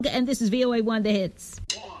And this is VOA One The Hits.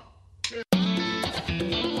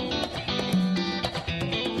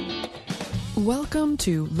 Welcome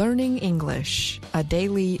to Learning English, a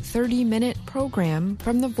daily 30-minute program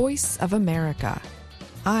from the Voice of America.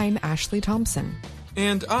 I'm Ashley Thompson.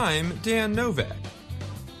 And I'm Dan Novak.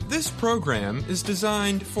 This program is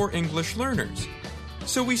designed for English learners,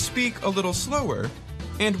 so we speak a little slower,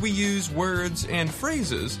 and we use words and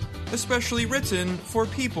phrases especially written for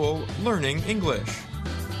people learning English.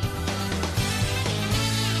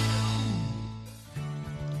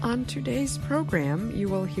 On today's program, you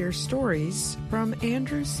will hear stories from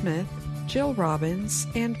Andrew Smith, Jill Robbins,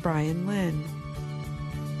 and Brian Lynn.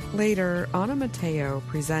 Later, Ana Mateo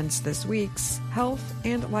presents this week's Health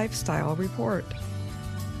and Lifestyle Report.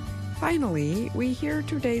 Finally, we hear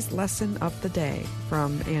today's lesson of the day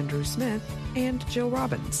from Andrew Smith and Jill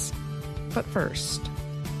Robbins. But first,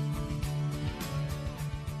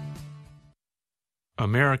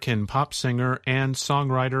 American pop singer and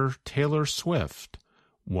songwriter Taylor Swift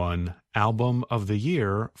won Album of the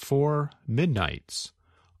Year for Midnights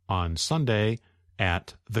on Sunday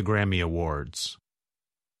at the Grammy Awards.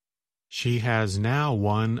 She has now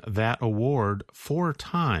won that award 4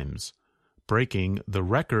 times, breaking the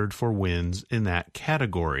record for wins in that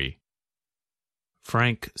category.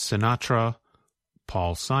 Frank Sinatra,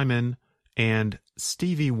 Paul Simon, and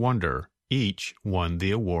Stevie Wonder each won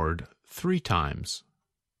the award 3 times.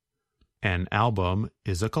 An album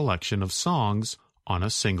is a collection of songs on a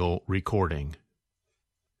single recording.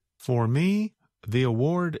 For me, the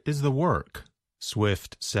award is the work,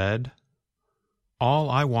 Swift said. All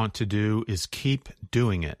I want to do is keep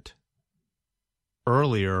doing it.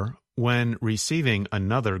 Earlier, when receiving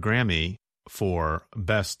another Grammy for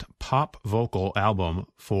Best Pop Vocal Album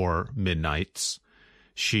for Midnights,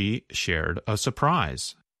 she shared a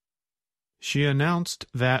surprise. She announced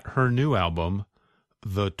that her new album,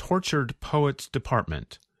 The Tortured Poets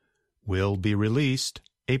Department, will be released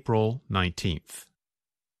April 19th.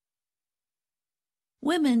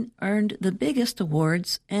 Women earned the biggest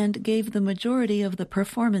awards and gave the majority of the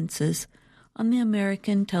performances on the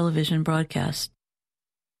American television broadcast.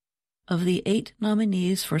 Of the 8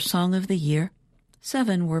 nominees for Song of the Year,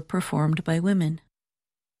 7 were performed by women.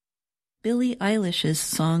 Billie Eilish's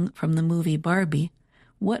song from the movie Barbie,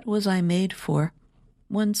 What Was I Made For?,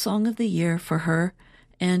 won Song of the Year for her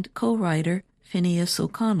and co-writer Phineas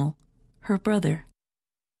O'Connell, her brother.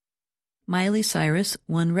 Miley Cyrus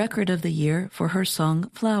won Record of the Year for her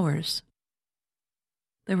song Flowers.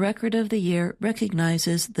 The Record of the Year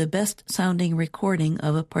recognizes the best-sounding recording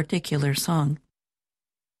of a particular song.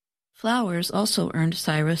 Flowers also earned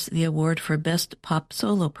Cyrus the award for Best Pop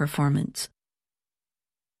Solo Performance.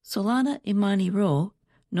 Solana Imani-Ro,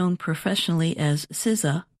 known professionally as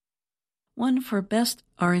SZA, won for Best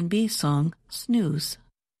R&B Song, Snooze.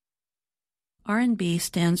 R&B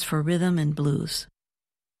stands for rhythm and blues.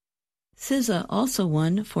 SZA also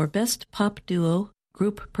won for Best Pop Duo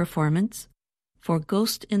Group Performance for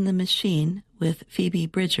Ghost in the Machine with Phoebe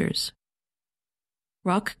Bridgers.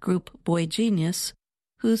 Rock group Boy Genius,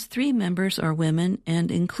 whose 3 members are women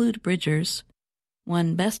and include Bridgers,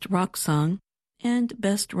 won Best Rock Song and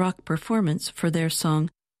Best Rock Performance for their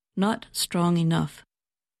song Not Strong Enough.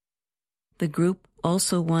 The group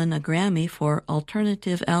also won a Grammy for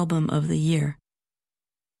Alternative Album of the Year.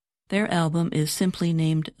 Their album is simply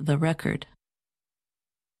named The Record.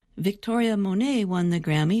 Victoria Monet won the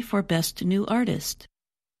Grammy for Best New Artist.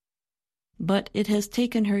 But it has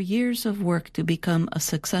taken her years of work to become a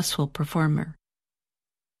successful performer.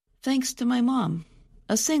 Thanks to my mom,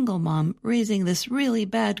 a single mom raising this really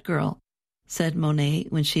bad girl, said Monet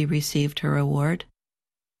when she received her award.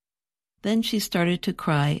 Then she started to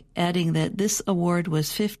cry, adding that this award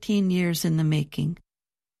was 15 years in the making.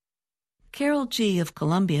 Carol G. of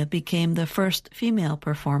Colombia became the first female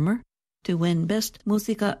performer to win Best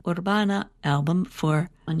Música Urbana Album for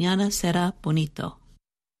Mañana Será Bonito.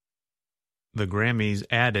 The Grammys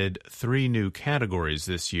added 3 new categories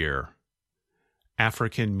this year: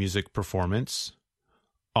 African Music Performance,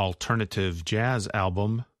 Alternative Jazz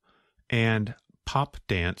Album, and Pop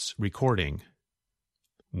Dance Recording.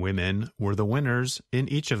 Women were the winners in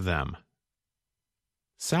each of them.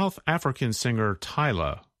 South African singer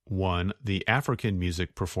Tyla won the African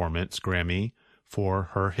Music Performance Grammy for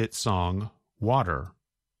her hit song, Water.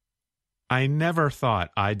 I never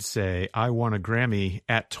thought I'd say I won a Grammy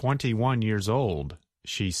at 21 years old,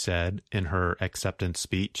 she said in her acceptance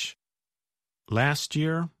speech. Last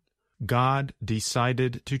year, God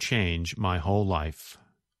decided to change my whole life.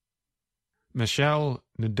 Michelle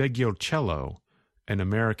Ndegeocello, an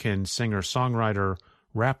American singer-songwriter,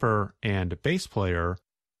 rapper, and bass player,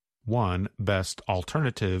 won Best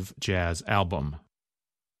Alternative Jazz Album.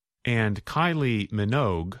 And Kylie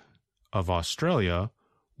Minogue of Australia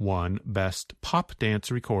won Best Pop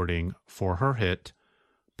Dance Recording for her hit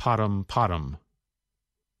Padam Padam.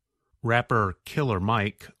 Rapper Killer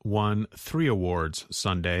Mike won 3 awards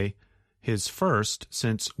Sunday, his first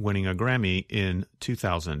since winning a Grammy in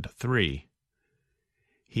 2003.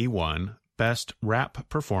 He won Best Rap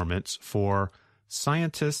Performance for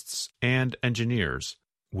Scientists and Engineers,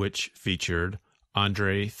 which featured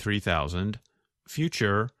Andre 3000,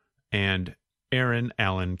 Future, and Aaron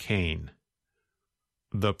Allen Kane.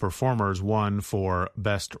 The performers won for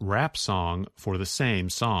Best Rap Song for the same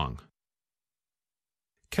song.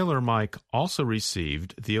 Killer Mike also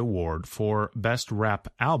received the award for Best Rap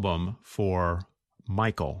Album for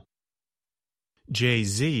Michael.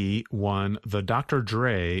 Jay-Z won the Dr.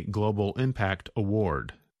 Dre Global Impact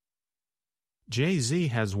Award. Jay-Z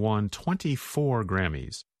has won 24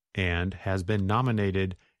 Grammys and has been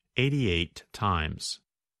nominated 88 times.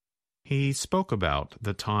 He spoke about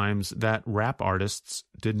the times that rap artists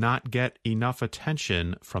did not get enough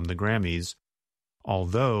attention from the Grammys,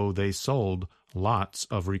 although they sold lots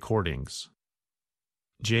of recordings.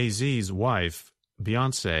 Jay-Z's wife,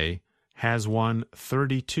 Beyoncé, has won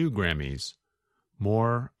 32 Grammys,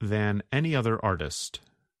 more than any other artist.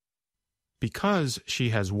 Because she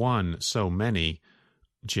has won so many,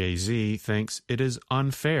 Jay-Z thinks it is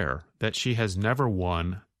unfair that she has never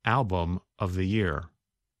won Album of the Year.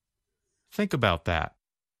 Think about that.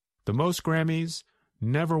 The most Grammys,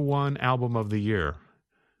 never won Album of the Year.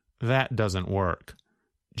 That doesn't work,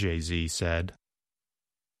 Jay-Z said.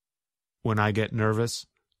 When I get nervous,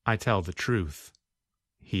 I tell the truth,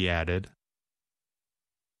 he added.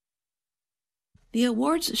 The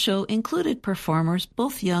awards show included performers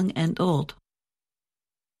both young and old.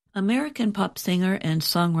 American pop singer and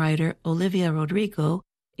songwriter Olivia Rodrigo,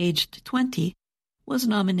 aged 20, was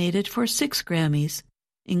nominated for 6 Grammys,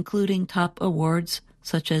 including top awards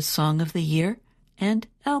such as Song of the Year and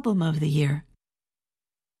Album of the Year.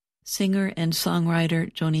 Singer and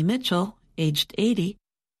songwriter Joni Mitchell, aged 80,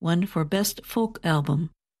 won for Best Folk Album.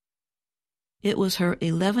 It was her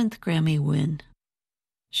 11th Grammy win.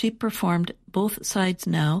 She performed Both Sides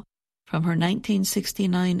Now from her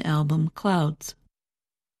 1969 album Clouds.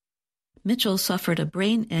 Mitchell suffered a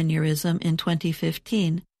brain aneurysm in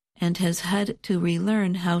 2015 and has had to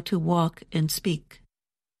relearn how to walk and speak.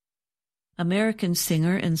 American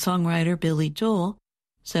singer and songwriter Billy Joel,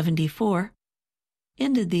 74,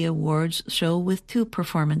 ended the awards show with 2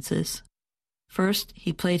 performances. First,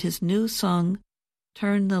 he played his new song,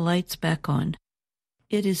 Turn the Lights Back On.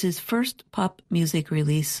 It is his first pop music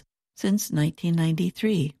release since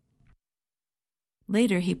 1993.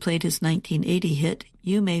 Later, he played his 1980 hit,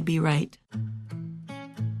 You May Be Right.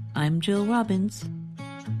 I'm Jill Robbins.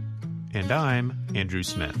 And I'm Andrew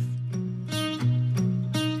Smith.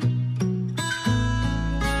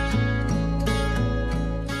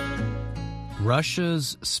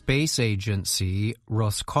 Russia's space agency,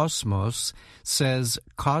 Roscosmos, says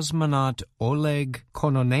cosmonaut Oleg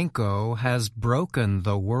Kononenko has broken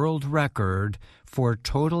the world record for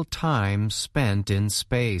total time spent in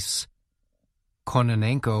space.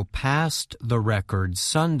 Kononenko passed the record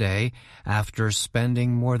Sunday after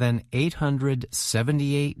spending more than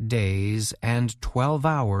 878 days and 12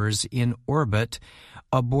 hours in orbit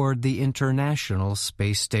aboard the International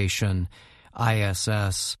Space Station,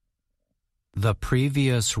 ISS. The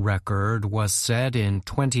previous record was set in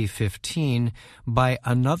 2015 by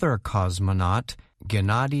another cosmonaut,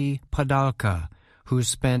 Gennady Padalka, who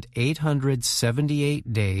spent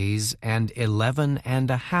 878 days and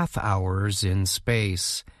 11.5 hours in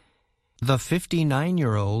space. The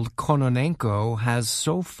 59-year-old Kononenko has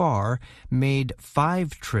so far made 5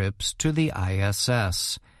 trips to the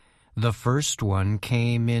ISS. The first one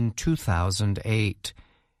came in 2008.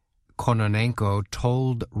 Kononenko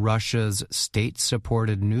told Russia's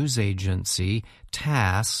state-supported news agency,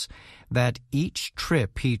 TASS, that each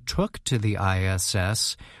trip he took to the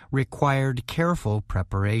ISS required careful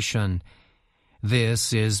preparation.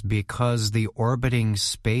 This is because the orbiting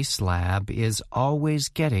space lab is always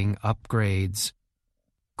getting upgrades.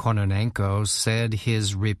 Kononenko said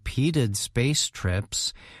his repeated space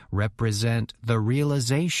trips represent the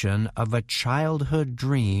realization of a childhood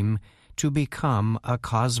dream to become a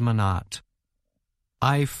cosmonaut.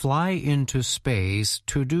 I fly into space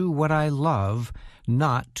to do what I love,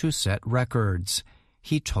 not to set records,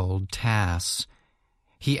 he told TASS.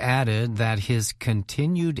 He added that his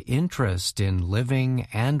continued interest in living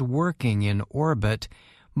and working in orbit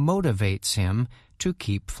motivates him to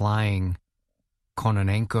keep flying.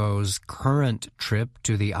 Kononenko's current trip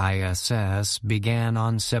to the ISS began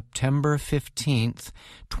on September 15,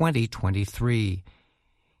 2023.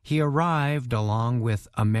 He arrived along with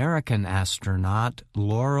American astronaut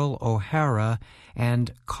Laurel O'Hara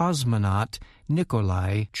and cosmonaut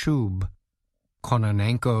Nikolai Chub.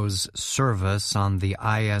 Kononenko's service on the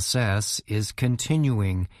ISS is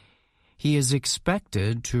continuing. He is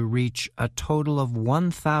expected to reach a total of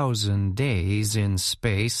 1,000 days in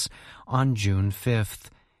space on June 5th.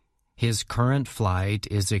 His current flight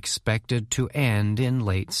is expected to end in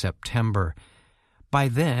late September. By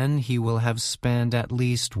then, he will have spent at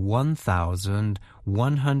least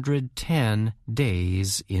 1,110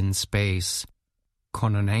 days in space.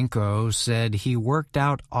 Kononenko said he worked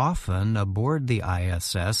out often aboard the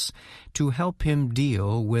ISS to help him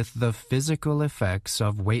deal with the physical effects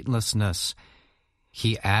of weightlessness.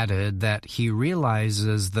 He added that he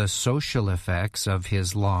realizes the social effects of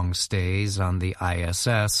his long stays on the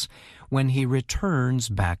ISS when he returns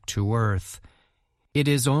back to Earth. It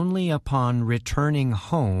is only upon returning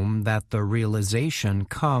home that the realization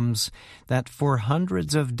comes that for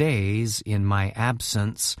hundreds of days in my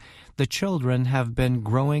absence, the children have been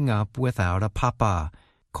growing up without a papa,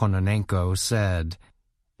 Kononenko said.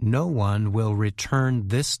 No one will return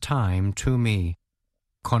this time to me.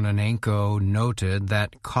 Kononenko noted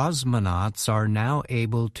that cosmonauts are now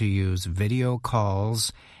able to use video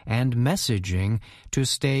calls and messaging to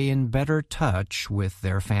stay in better touch with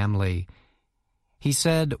their family. He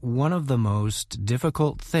said one of the most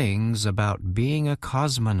difficult things about being a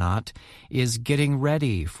cosmonaut is getting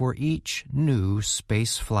ready for each new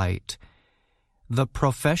space flight. The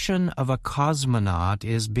profession of a cosmonaut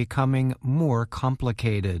is becoming more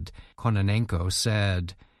complicated, Kononenko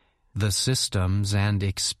said. The systems and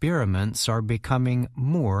experiments are becoming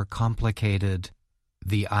more complicated.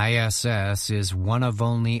 The ISS is one of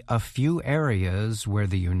only a few areas where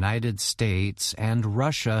the United States and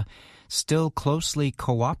Russia still closely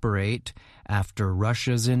cooperate after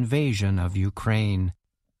Russia's invasion of Ukraine.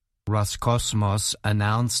 Roscosmos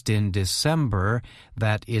announced in December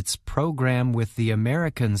that its program with the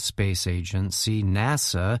American Space Agency,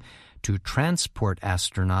 NASA, to transport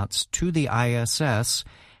astronauts to the ISS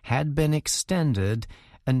had been extended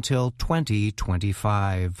until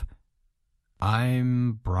 2025.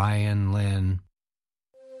 I'm Brian Lynn.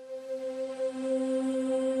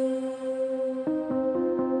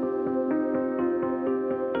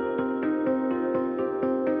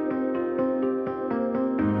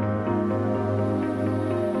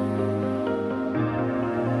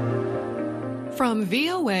 From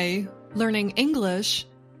VOA Learning English,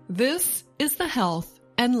 this is the Health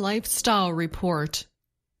and Lifestyle Report.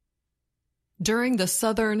 During the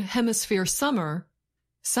Southern Hemisphere summer,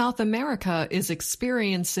 South America is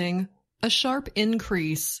experiencing a sharp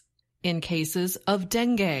increase in cases of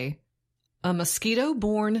dengue, a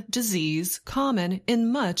mosquito-borne disease common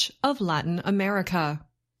in much of Latin America.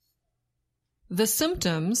 The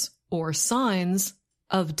symptoms or signs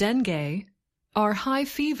of dengue are high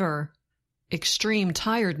fever, extreme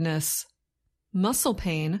tiredness, muscle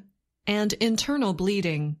pain, and internal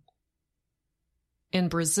bleeding. In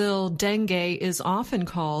Brazil, dengue is often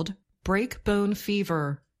called break-bone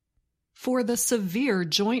fever for the severe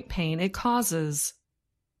joint pain it causes.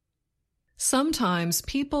 Sometimes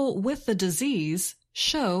people with the disease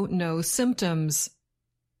show no symptoms,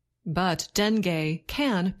 but dengue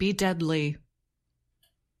can be deadly.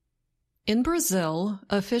 In Brazil,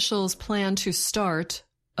 officials plan to start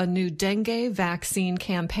a new dengue vaccine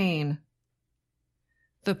campaign.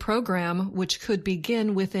 The program, which could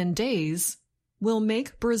begin within days, will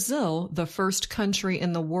make Brazil the first country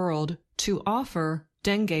in the world to offer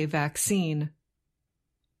dengue vaccine.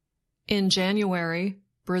 In January,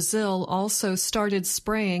 Brazil also started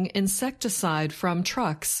spraying insecticide from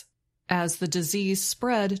trucks as the disease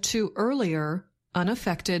spread to earlier,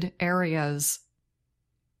 unaffected areas.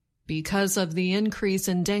 Because of the increase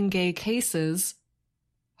in dengue cases,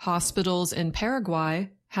 hospitals in Paraguay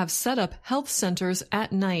have set up health centers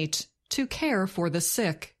at night to care for the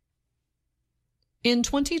sick. In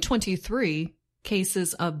 2023,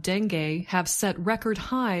 cases of dengue have set record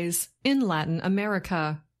highs in Latin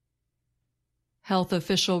America. Health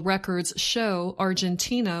official records show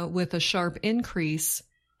Argentina with a sharp increase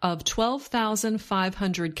of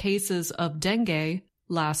 12,500 cases of dengue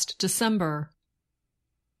last December.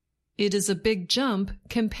 It is a big jump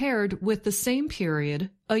compared with the same period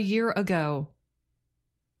a year ago.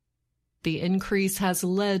 The increase has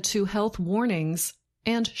led to health warnings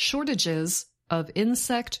and shortages of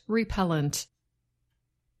insect repellent.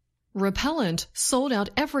 Repellent sold out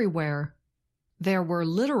everywhere. There were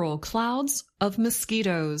literal clouds of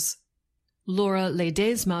mosquitoes. Laura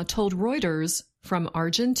Ledesma told Reuters from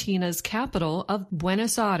Argentina's capital of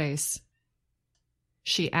Buenos Aires.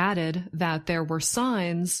 She added that there were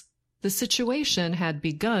signs the situation had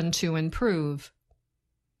begun to improve.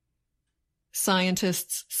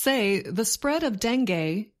 Scientists say the spread of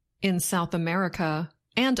dengue in South America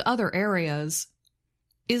and other areas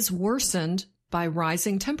is worsened by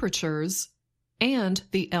rising temperatures and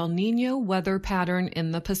the El Niño weather pattern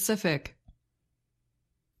in the Pacific.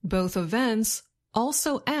 Both events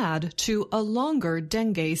also add to a longer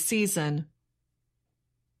dengue season.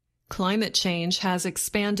 Climate change has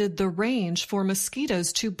expanded the range for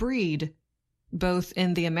mosquitoes to breed, both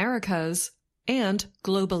in the Americas and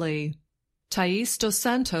globally, Thais dos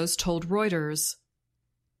Santos told Reuters.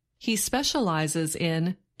 He specializes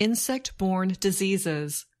in insect-borne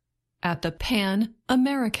diseases at the Pan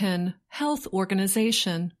American Health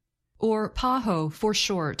Organization, or PAHO for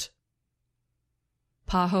short.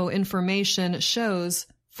 PAHO information shows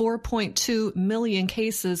 4.2 million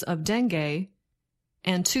cases of dengue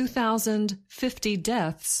and 2,050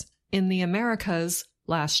 deaths in the Americas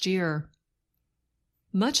last year.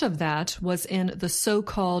 Much of that was in the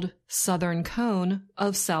so-called Southern Cone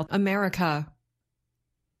of South America.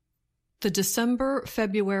 The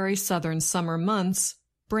December-February southern summer months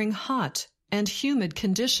bring hot and humid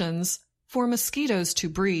conditions for mosquitoes to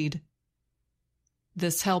breed.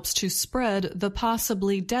 This helps to spread the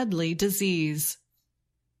possibly deadly disease.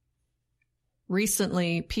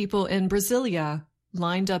 Recently, people in Brasilia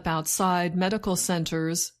lined up outside medical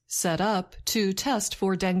centers set up to test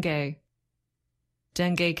for dengue.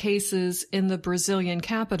 Dengue cases in the Brazilian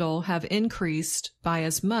capital have increased by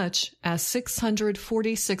as much as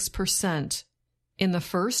 646% in the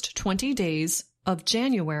first 20 days of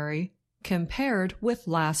January compared with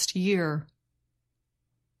last year.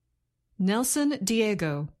 Nelson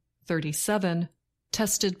Diego, 37,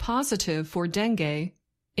 tested positive for dengue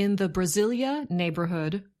in the Brasilia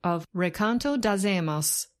neighborhood of Recanto das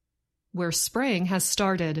Emas, where spraying has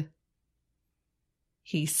started.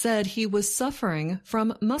 He said he was suffering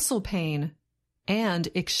from muscle pain and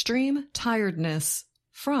extreme tiredness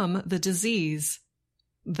from the disease,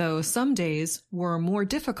 though some days were more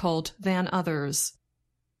difficult than others.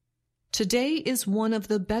 Today is one of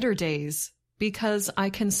the better days because I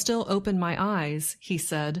can still open my eyes, he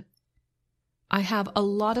said. I have a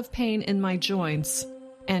lot of pain in my joints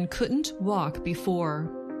and couldn't walk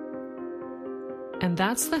before. And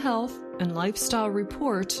that's the Health and Lifestyle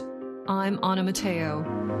Report. I'm Anna Mateo.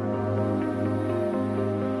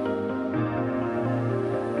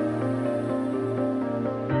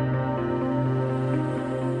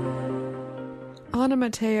 Anna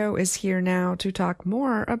Mateo is here now to talk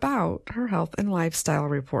more about her Health and Lifestyle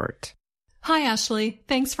Report. Hi, Ashley.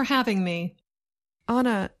 Thanks for having me.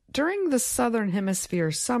 Anna, during the Southern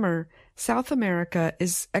Hemisphere summer, South America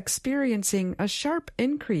is experiencing a sharp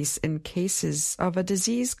increase in cases of a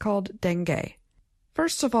disease called dengue.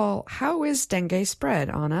 First of all, how is dengue spread,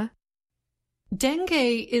 Anna?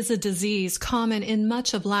 Dengue is a disease common in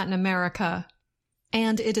much of Latin America,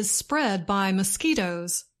 and it is spread by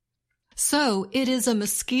mosquitoes. So it is a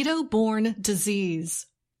mosquito-borne disease.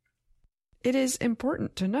 It is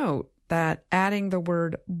important to note that adding the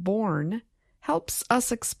word borne helps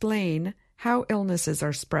us explain how illnesses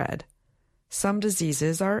are spread. Some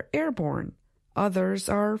diseases are airborne, others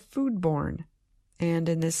are foodborne, and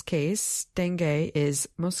in this case, dengue is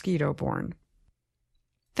mosquito-borne.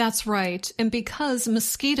 That's right, and because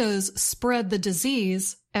mosquitoes spread the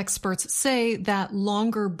disease, experts say that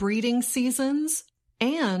longer breeding seasons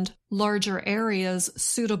and larger areas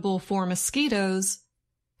suitable for mosquitoes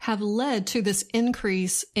have led to this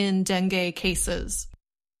increase in dengue cases.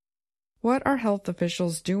 What are health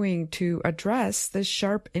officials doing to address this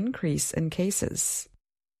sharp increase in cases?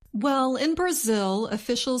 Well, in Brazil,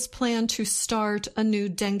 officials plan to start a new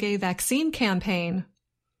dengue vaccine campaign.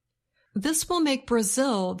 This will make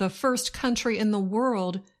Brazil the first country in the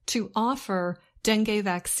world to offer dengue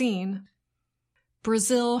vaccine.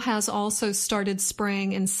 Brazil has also started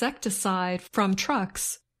spraying insecticide from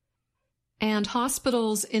trucks, and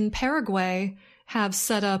hospitals in Paraguay have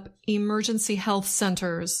set up emergency health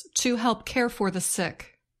centers to help care for the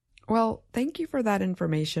sick. Well, thank you for that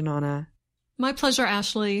information, Anna. My pleasure,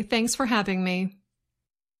 Ashley. Thanks for having me.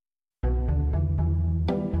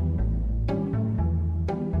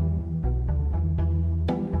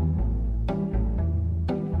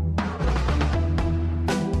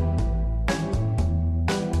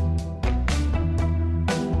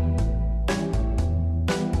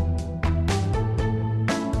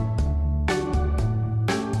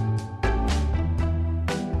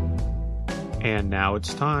 And now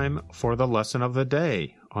it's time for the lesson of the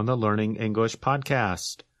day on the Learning English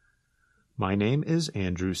podcast. My name is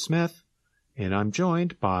Andrew Smith, and I'm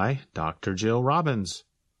joined by Dr. Jill Robbins.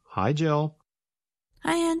 Hi, Jill.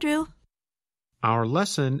 Hi, Andrew. Our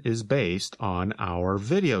lesson is based on our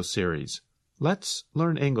video series, Let's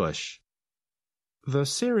Learn English. The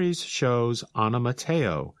series shows Anna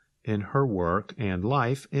Mateo in her work and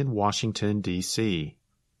life in Washington, D.C.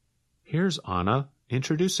 Here's Anna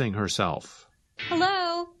introducing herself.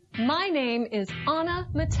 Hello, my name is Anna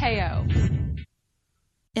Mateo.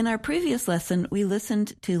 In our previous lesson, we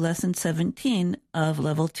listened to Lesson 17 of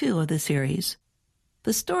Level 2 of the series.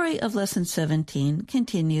 The story of Lesson 17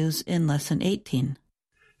 continues in Lesson 18.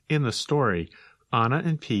 In the story, Anna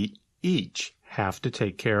and Pete each have to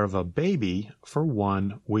take care of a baby for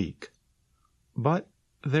 1 week. But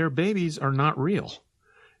their babies are not real.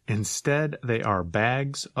 Instead, they are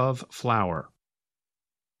bags of flour.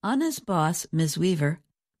 Anna's boss, Ms. Weaver,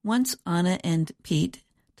 wants Anna and Pete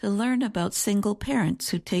to learn about single parents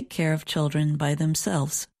who take care of children by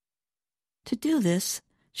themselves. To do this,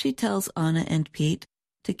 she tells Anna and Pete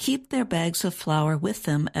to keep their bags of flour with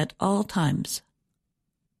them at all times.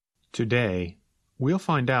 Today, we'll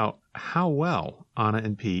find out how well Anna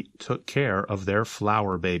and Pete took care of their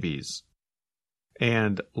flour babies.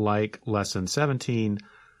 And like Lesson 17,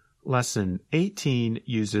 Lesson 18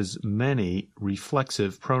 uses many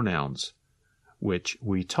reflexive pronouns, which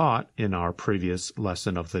we taught in our previous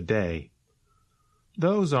lesson of the day.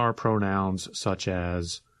 Those are pronouns such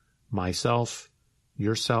as myself,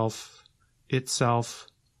 yourself, itself,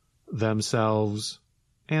 themselves,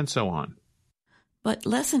 and so on. But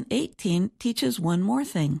Lesson 18 teaches one more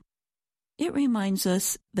thing. It reminds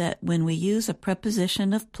us that when we use a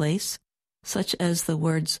preposition of place, such as the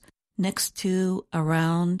words next to,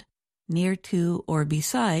 around, near to, or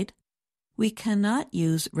beside, we cannot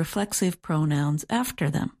use reflexive pronouns after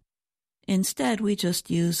them. Instead, we just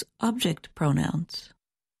use object pronouns.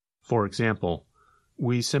 For example,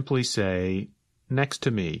 we simply say next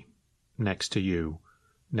to me, next to you,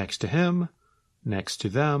 next to him, next to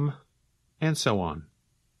them, and so on.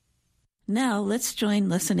 Now let's join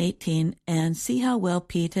Lesson 18 and see how well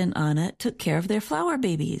Pete and Anna took care of their flower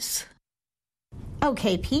babies.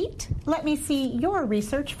 Okay, Pete, let me see your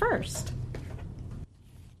research first.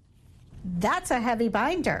 That's a heavy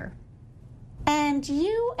binder. And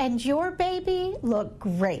you and your baby look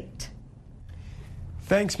great.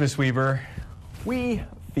 Thanks, Miss Weaver. We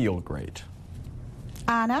feel great.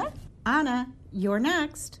 Anna, you're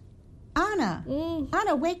next. Anna,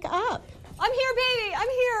 Anna, wake up. I'm here, baby.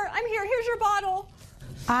 I'm here. Here's your bottle.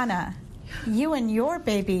 Anna, you and your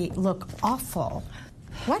baby look awful.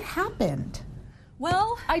 What happened?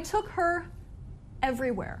 Well, I took her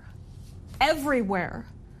everywhere.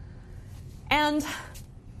 And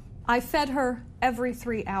I fed her every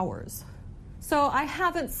 3 hours. So I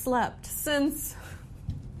haven't slept since...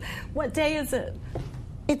 What day is it?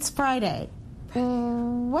 It's Friday.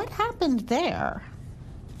 What happened there?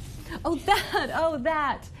 Oh,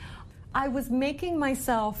 that. I was making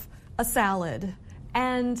myself a salad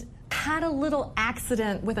and had a little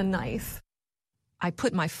accident with a knife. I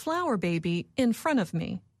put my flower baby in front of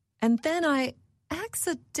me, and then I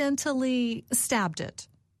accidentally stabbed it.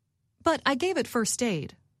 But I gave it first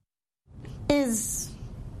aid. Is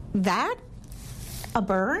that a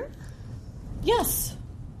burn? Yes,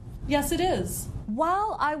 it is.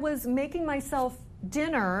 While I was making myself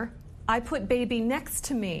dinner, I put baby next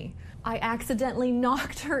to me. I accidentally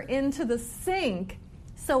knocked her into the sink,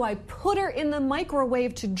 so I put her in the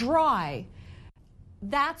microwave to dry.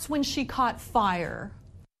 That's when she caught fire.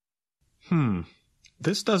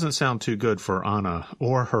 This doesn't sound too good for Anna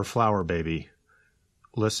or her flower baby.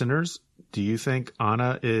 Listeners, do you think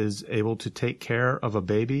Anna is able to take care of a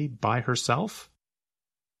baby by herself?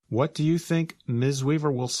 What do you think Ms.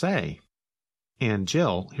 Weaver will say? And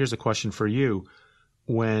Jill, here's a question for you.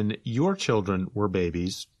 When your children were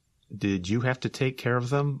babies, did you have to take care of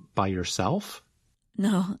them by yourself?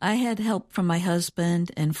 No, I had help from my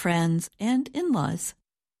husband and friends and in-laws.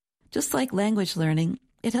 Just like language learning,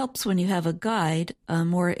 it helps when you have a guide, a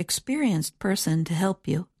more experienced person to help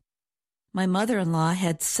you. My mother-in-law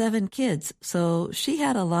had 7 kids, so she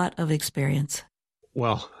had a lot of experience.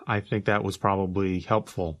 Well, I think that was probably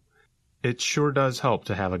helpful. It sure does help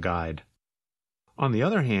to have a guide. On the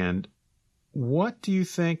other hand, what do you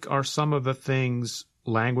think are some of the things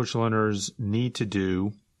language learners need to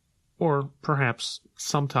do, or perhaps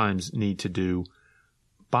sometimes need to do,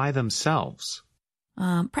 by themselves?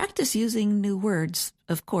 Practice using new words,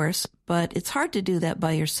 of course, but it's hard to do that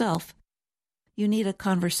by yourself. You need a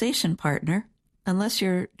conversation partner, unless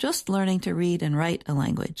you're just learning to read and write a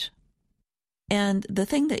language. And the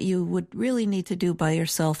thing that you would really need to do by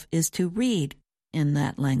yourself is to read in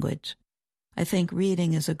that language. I think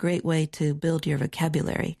reading is a great way to build your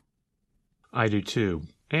vocabulary. I do too,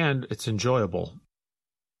 and it's enjoyable.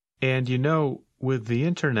 And you know, with the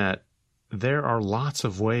internet, there are lots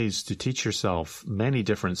of ways to teach yourself many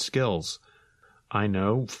different skills. I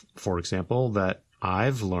know, for example, that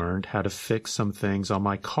I've learned how to fix some things on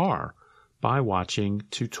my car by watching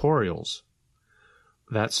tutorials.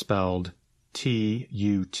 That's spelled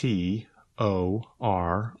tutorials,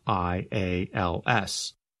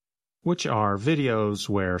 which are videos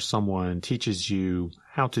where someone teaches you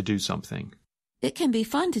how to do something. It can be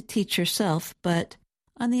fun to teach yourself, but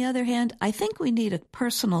on the other hand, I think we need a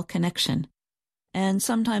personal connection. And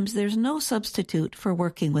sometimes there's no substitute for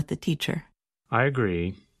working with the teacher. I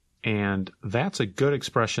agree, and that's a good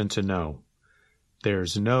expression to know.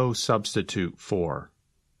 There's no substitute for.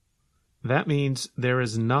 That means there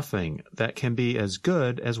is nothing that can be as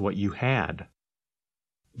good as what you had.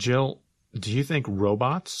 Jill, do you think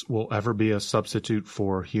robots will ever be a substitute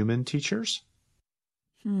for human teachers?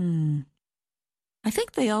 I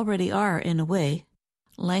think they already are in a way.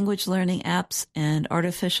 Language learning apps and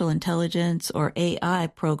artificial intelligence or AI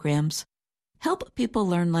programs help people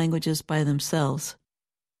learn languages by themselves,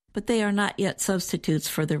 but they are not yet substitutes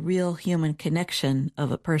for the real human connection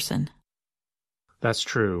of a person. That's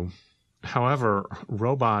true. However,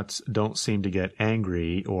 robots don't seem to get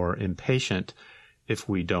angry or impatient if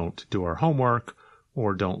we don't do our homework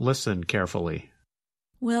or don't listen carefully.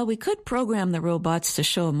 Well, we could program the robots to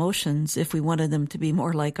show emotions if we wanted them to be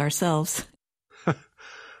more like ourselves.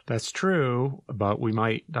 That's true, but we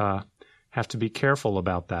might have to be careful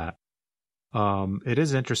about that. It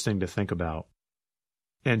is interesting to think about.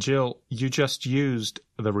 And Jill, you just used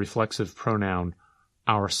the reflexive pronoun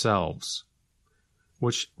ourselves,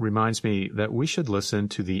 which reminds me that we should listen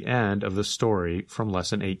to the end of the story from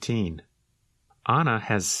Lesson 18. Anna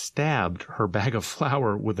has stabbed her bag of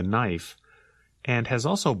flour with a knife and has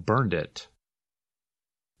also burned it.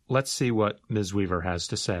 Let's see what Ms. Weaver has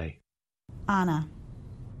to say. Anna,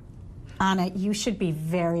 you should be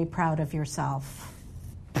very proud of yourself.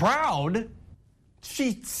 Proud?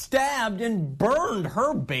 She stabbed and burned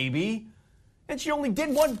her baby, and she only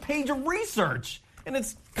did 1 page of research, and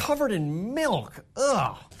it's covered in milk.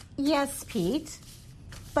 Ugh. Yes, Pete,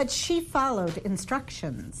 but she followed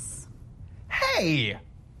instructions. Hey,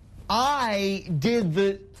 I did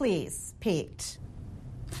the... Please, Pete.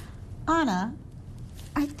 Anna,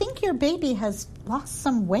 I think your baby has lost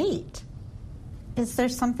some weight. Is there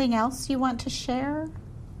something else you want to share?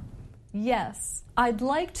 Yes, I'd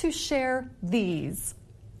like to share these.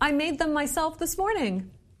 I made them myself this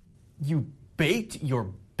morning. You baked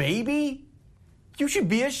your baby? You should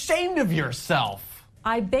be ashamed of yourself.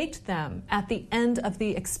 I baked them at the end of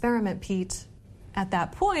the experiment, Pete. At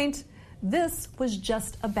that point, this was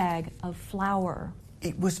just a bag of flour.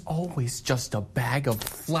 It was always just a bag of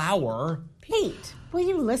flour. Pete, will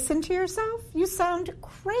you listen to yourself? You sound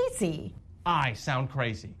crazy. I sound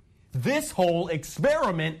crazy. This whole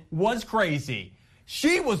experiment was crazy.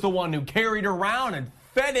 She was the one who carried her around and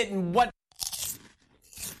fed it and what...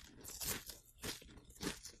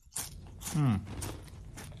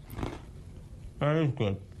 That is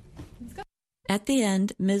good. At the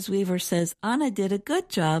end, Ms. Weaver says Anna did a good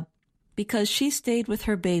job because she stayed with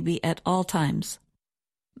her baby at all times.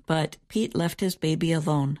 But Pete left his baby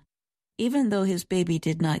alone. Even though his baby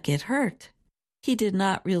did not get hurt, he did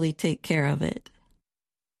not really take care of it.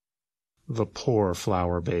 The poor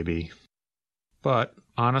flower baby. But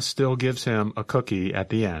Anna still gives him a cookie at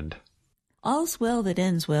the end. All's well that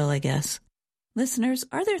ends well, I guess. Listeners,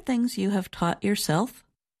 are there things you have taught yourself?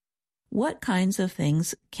 What kinds of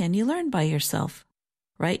things can you learn by yourself?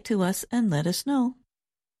 Write to us and let us know.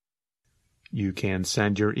 You can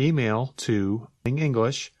send your email to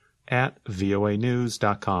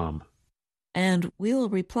english@voanews.com. And we will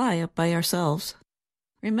reply by ourselves.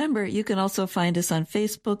 Remember, you can also find us on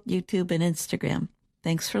Facebook, YouTube, and Instagram.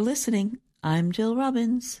 Thanks for listening. I'm Jill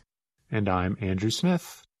Robbins. And I'm Andrew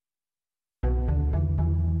Smith.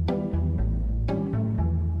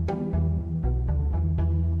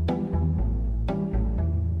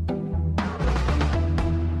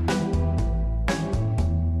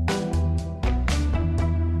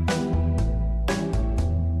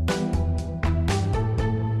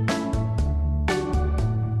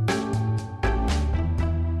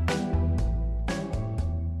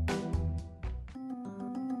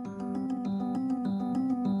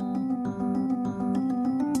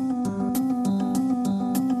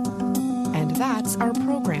 That's our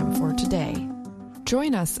program for today.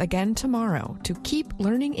 Join us again tomorrow to keep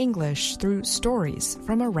learning English through stories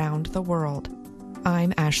from around the world.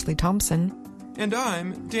 I'm Ashley Thompson. And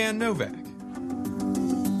I'm Dan Novak.